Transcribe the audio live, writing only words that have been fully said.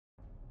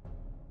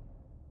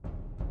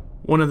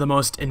One of the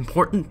most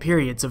important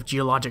periods of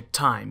geologic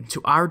time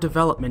to our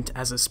development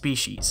as a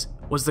species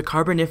was the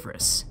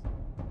Carboniferous.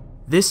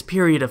 This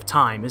period of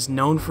time is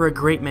known for a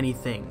great many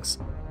things,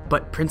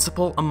 but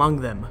principal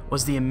among them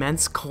was the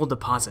immense coal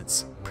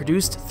deposits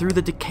produced through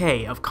the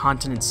decay of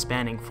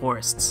continent-spanning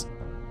forests.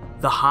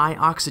 The high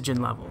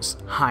oxygen levels,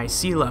 high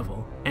sea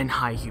level, and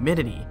high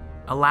humidity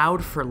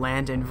allowed for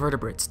land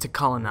invertebrates to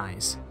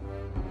colonize.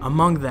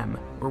 Among them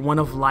were one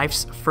of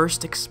life's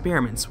first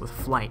experiments with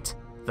flight,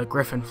 the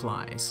griffin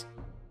flies.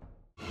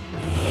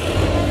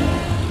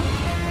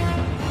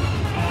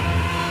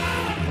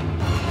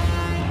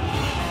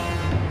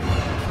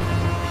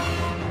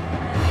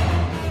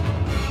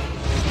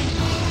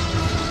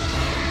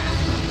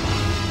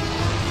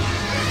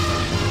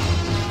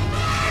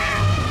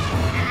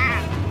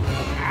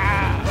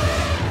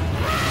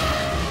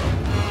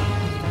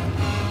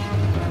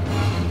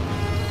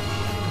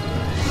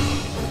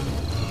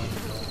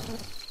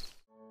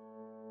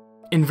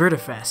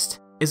 Invertifest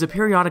is a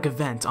periodic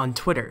event on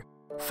Twitter,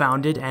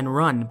 founded and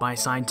run by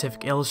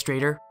scientific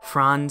illustrator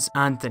Franz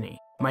Anthony,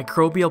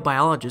 microbial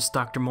biologist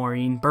Dr.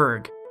 Maureen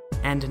Berg,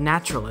 and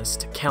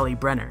naturalist Kelly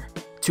Brenner,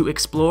 to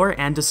explore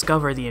and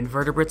discover the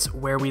invertebrates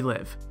where we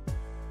live.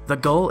 The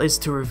goal is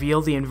to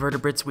reveal the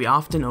invertebrates we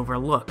often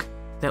overlook,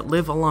 that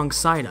live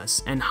alongside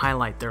us and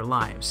highlight their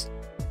lives.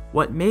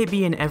 What may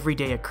be an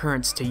everyday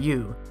occurrence to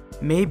you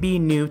may be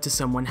new to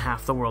someone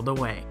half the world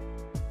away.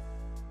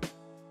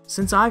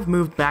 Since I've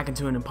moved back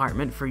into an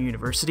apartment for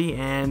university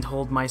and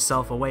hold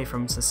myself away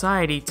from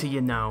society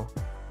to,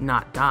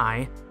 not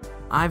die,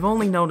 I've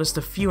only noticed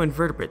a few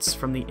invertebrates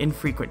from the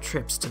infrequent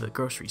trips to the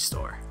grocery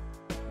store.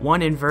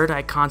 One invert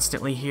I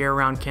constantly hear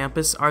around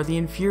campus are the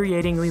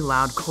infuriatingly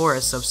loud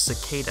chorus of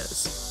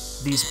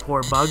cicadas. These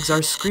poor bugs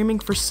are screaming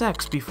for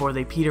sex before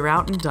they peter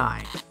out and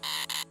die.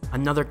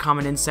 Another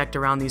common insect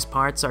around these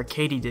parts are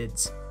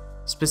katydids,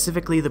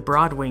 specifically the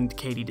broad-winged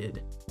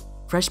katydid.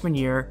 Freshman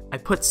year, I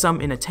put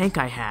some in a tank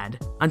I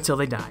had until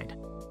they died.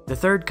 The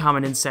third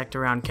common insect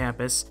around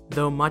campus,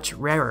 though much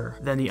rarer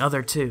than the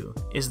other two,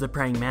 is the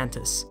praying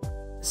mantis.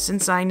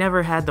 Since I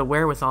never had the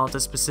wherewithal to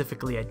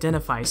specifically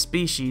identify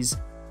species,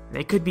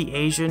 they could be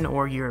Asian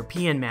or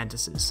European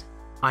mantises.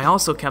 I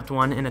also kept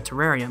one in a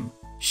terrarium.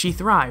 She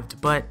thrived,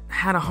 but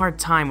had a hard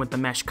time with the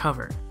mesh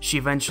cover. She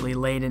eventually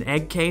laid an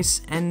egg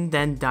case and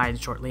then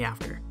died shortly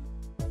after.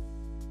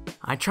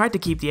 I tried to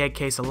keep the egg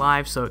case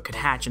alive so it could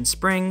hatch in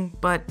spring,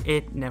 but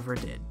it never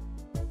did.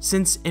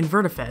 Since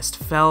Invertifest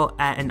fell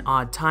at an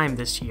odd time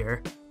this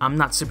year, I'm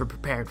not super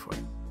prepared for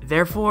it.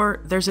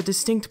 Therefore, there's a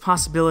distinct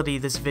possibility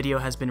this video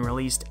has been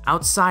released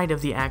outside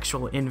of the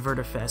actual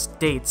Invertifest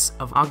dates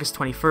of August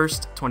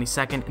 21st,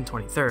 22nd, and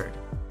 23rd.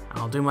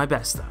 I'll do my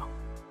best though.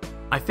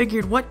 I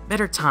figured what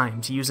better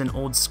time to use an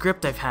old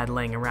script I've had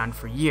laying around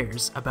for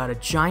years about a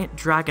giant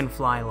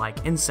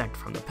dragonfly-like insect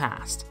from the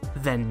past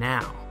than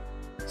now.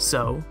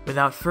 So,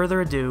 without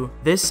further ado,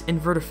 this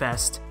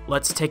Invertifest,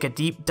 let's take a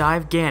deep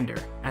dive gander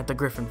at the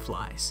griffin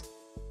flies.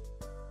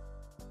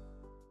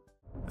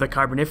 The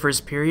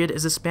Carboniferous period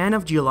is a span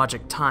of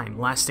geologic time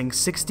lasting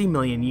 60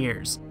 million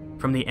years,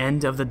 from the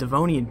end of the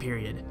Devonian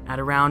period at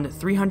around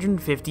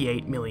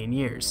 358 million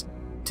years,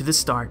 to the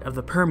start of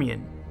the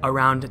Permian,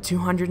 around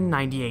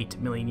 298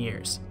 million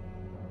years.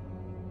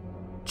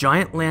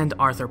 Giant land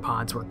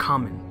arthropods were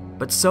common,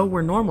 but so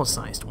were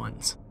normal-sized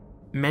ones.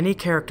 Many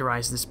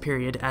characterize this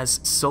period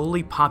as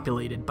solely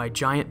populated by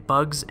giant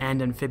bugs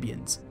and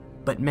amphibians,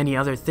 but many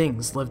other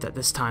things lived at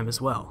this time as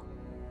well.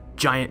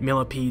 Giant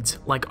millipedes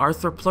like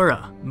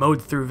Arthropleura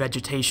mowed through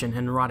vegetation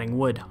and rotting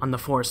wood on the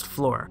forest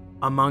floor,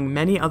 among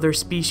many other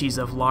species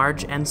of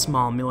large and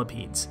small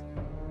millipedes.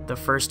 The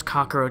first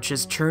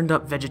cockroaches churned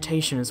up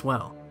vegetation as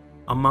well.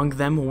 Among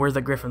them were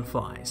the griffin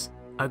flies,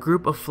 a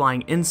group of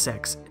flying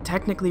insects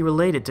technically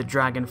related to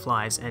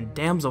dragonflies and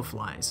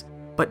damselflies,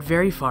 but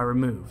very far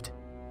removed.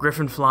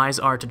 Griffin flies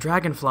are to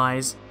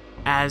dragonflies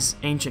as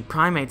ancient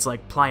primates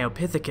like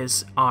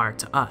Pliopithecus are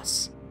to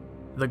us.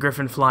 The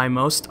griffin fly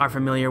most are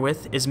familiar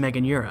with is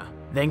Meganeura,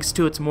 thanks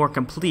to its more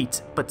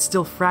complete but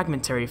still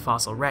fragmentary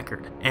fossil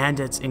record, and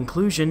its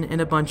inclusion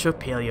in a bunch of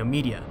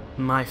paleomedia,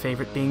 my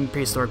favorite being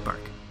prehistoric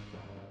bark.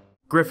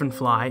 Griffin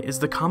fly is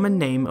the common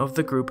name of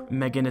the group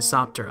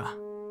Meganeusoptera.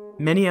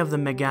 Many of the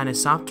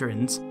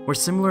Meganeusopterans were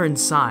similar in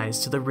size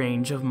to the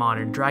range of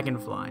modern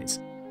dragonflies,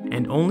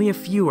 and only a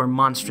few are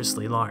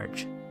monstrously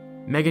large.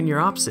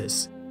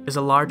 Meganeuropsis is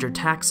a larger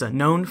taxa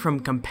known from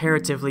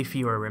comparatively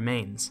fewer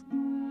remains.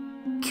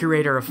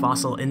 Curator of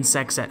fossil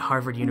insects at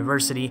Harvard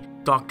University,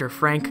 Dr.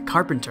 Frank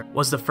Carpenter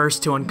was the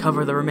first to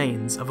uncover the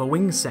remains of a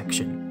wing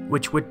section,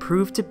 which would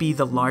prove to be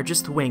the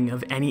largest wing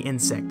of any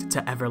insect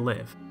to ever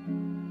live.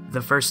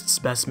 The first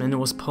specimen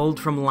was pulled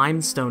from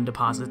limestone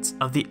deposits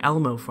of the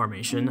Elmo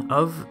Formation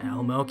of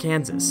Elmo,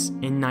 Kansas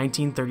in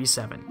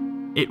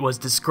 1937. It was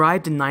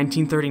described in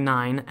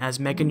 1939 as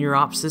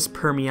Meganeuropsis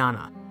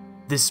permiana.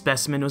 This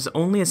specimen was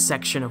only a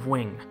section of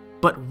wing,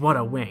 but what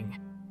a wing!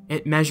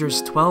 It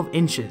measures 12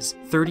 inches,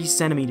 30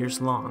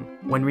 centimeters long.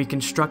 When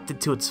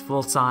reconstructed to its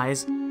full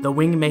size, the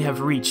wing may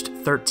have reached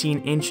 13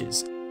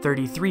 inches,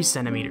 33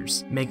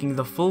 centimeters, making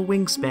the full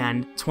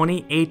wingspan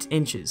 28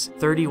 inches,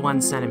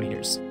 31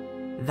 centimeters.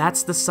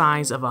 That's the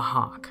size of a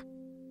hawk.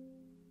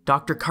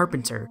 Dr.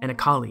 Carpenter and a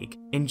colleague,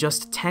 in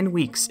just 10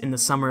 weeks in the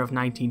summer of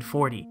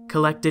 1940,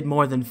 collected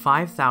more than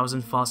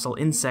 5,000 fossil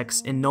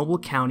insects in Noble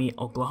County,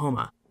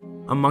 Oklahoma.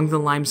 Among the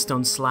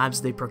limestone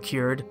slabs they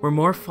procured were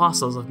more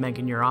fossils of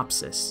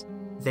Meganeuropsis.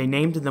 They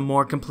named the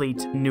more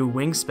complete new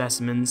wing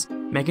specimens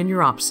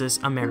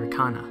Meganeuropsis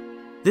americana.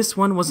 This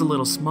one was a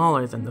little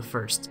smaller than the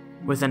first,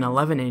 with an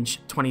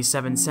 11-inch,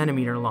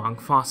 27-centimeter long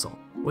fossil,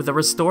 with a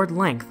restored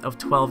length of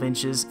 12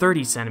 inches,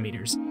 30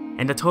 centimeters,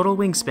 and a total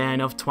wingspan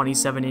of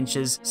 27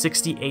 inches,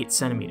 68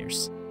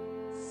 centimeters.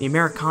 The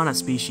Americana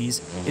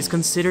species is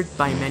considered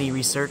by many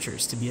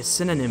researchers to be a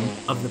synonym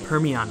of the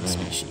Permiana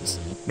species,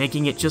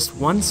 making it just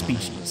one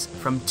species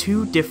from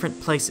two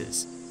different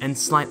places and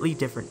slightly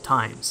different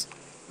times.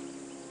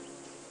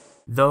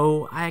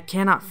 Though I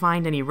cannot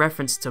find any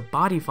reference to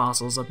body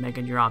fossils of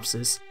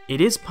Meganeuropsis,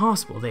 it is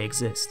possible they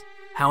exist.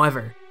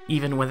 However,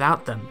 even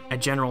without them, a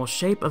general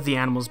shape of the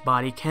animal's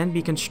body can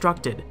be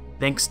constructed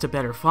thanks to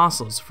better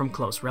fossils from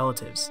close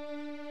relatives.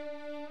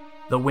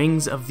 The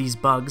wings of these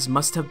bugs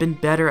must have been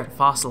better at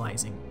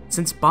fossilizing,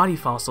 since body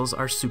fossils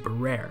are super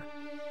rare.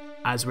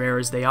 As rare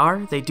as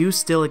they do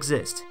still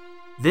exist.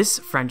 This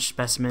French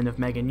specimen of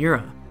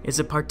Meganeura is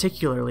a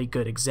particularly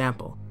good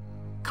example.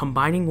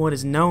 Combining what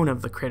is known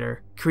of the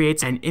critter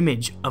creates an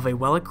image of a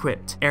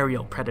well-equipped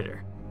aerial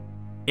predator.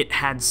 It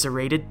had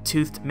serrated,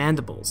 toothed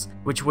mandibles,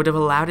 which would have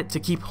allowed it to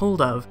keep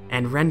hold of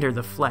and render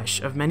the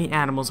flesh of many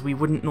animals we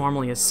wouldn't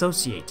normally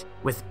associate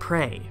with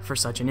prey for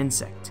such an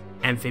insect: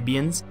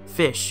 amphibians,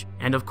 fish,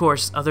 and of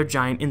course other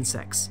giant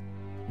insects.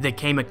 They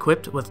came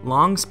equipped with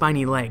long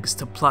spiny legs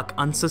to pluck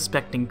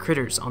unsuspecting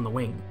critters on the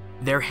wing.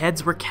 Their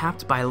heads were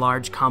capped by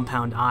large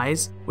compound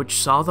eyes,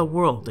 which saw the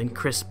world in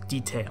crisp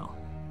detail.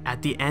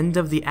 At the end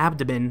of the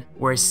abdomen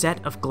were a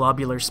set of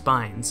globular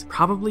spines,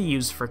 probably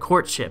used for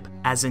courtship,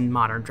 as in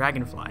modern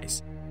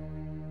dragonflies.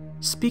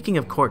 Speaking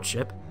of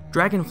courtship,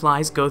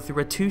 dragonflies go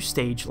through a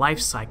two-stage life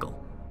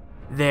cycle.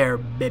 Their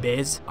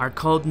bebés are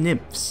called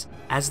nymphs,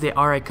 as they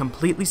are a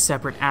completely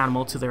separate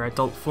animal to their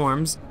adult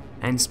forms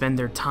and spend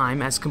their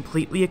time as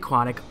completely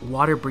aquatic,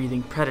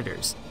 water-breathing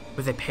predators,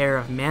 with a pair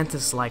of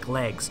mantis-like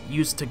legs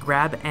used to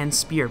grab and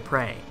spear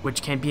prey,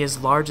 which can be as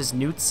large as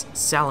newts,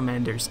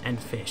 salamanders, and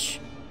fish.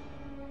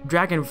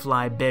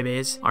 Dragonfly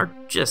bebés are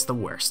just the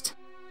worst.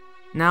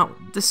 Now,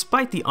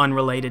 despite the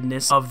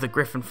unrelatedness of the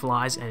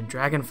griffinflies and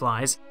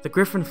dragonflies, the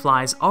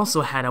griffinflies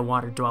also had a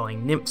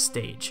water-dwelling nymph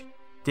stage.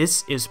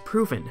 This is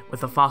proven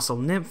with a fossil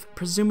nymph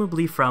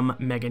presumably from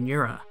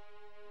Meganeura.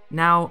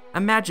 Now,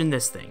 imagine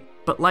this thing,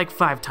 but like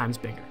 5 times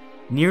bigger.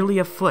 Nearly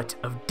a foot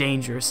of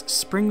dangerous,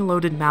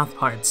 spring-loaded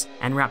mouthparts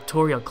and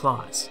raptorial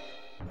claws.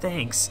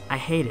 Thanks, I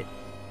hate it.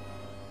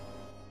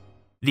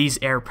 These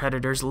air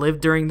predators lived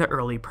during the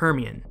early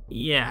Permian.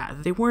 Yeah,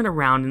 they weren't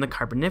around in the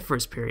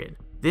Carboniferous period.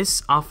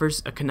 This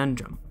offers a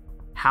conundrum.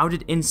 How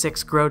did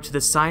insects grow to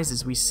the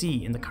sizes we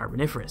see in the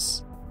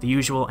Carboniferous? The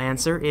usual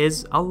answer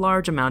is a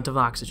large amount of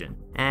oxygen,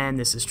 and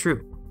this is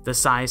true. The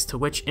size to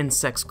which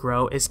insects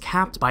grow is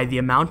capped by the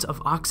amount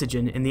of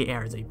oxygen in the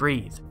air they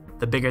breathe.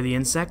 The bigger the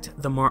insect,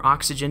 the more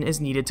oxygen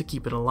is needed to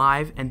keep it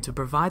alive and to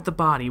provide the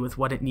body with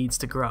what it needs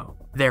to grow.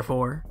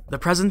 Therefore, the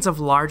presence of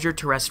larger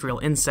terrestrial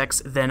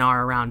insects than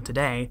are around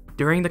today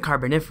during the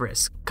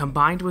Carboniferous,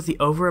 combined with the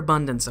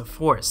overabundance of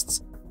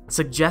forests,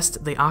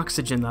 suggest the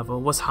oxygen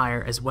level was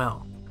higher as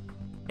well.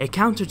 A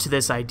counter to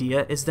this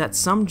idea is that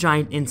some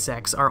giant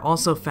insects are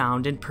also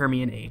found in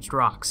Permian-aged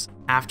rocks,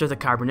 after the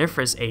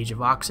Carboniferous age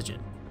of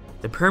oxygen.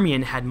 The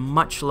Permian had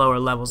much lower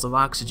levels of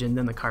oxygen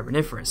than the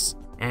Carboniferous,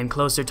 and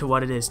closer to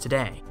what it is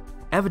today.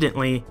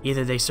 Evidently,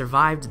 either they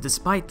survived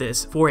despite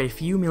this for a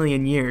few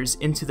million years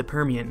into the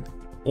Permian,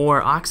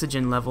 or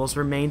oxygen levels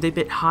remained a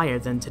bit higher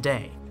than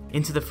today,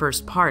 into the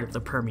first part of the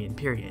Permian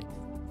period.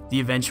 The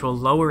eventual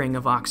lowering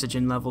of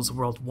oxygen levels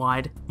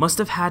worldwide must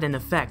have had an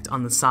effect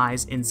on the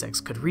size insects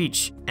could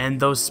reach, and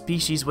those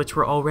species which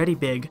were already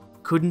big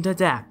couldn't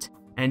adapt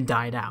and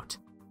died out.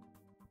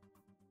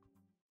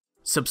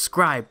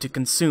 Subscribe to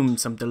consume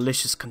some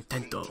delicious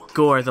contento,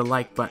 gore the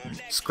like button,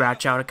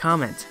 scratch out a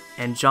comment,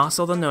 and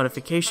jostle the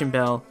notification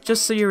bell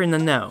just so you're in the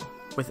know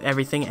with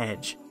everything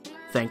Edge.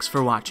 Thanks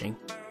for watching.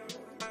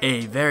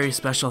 A very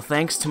special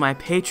thanks to my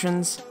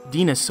patrons,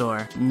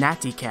 Dinosaur,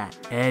 Natty Cat,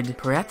 Ed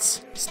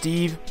Peretz,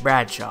 Steve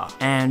Bradshaw,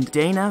 and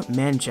Dana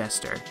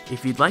Manchester.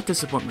 If you'd like to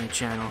support my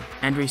channel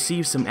and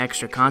receive some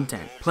extra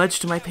content, pledge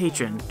to my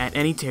Patreon at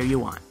any tier you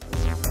want.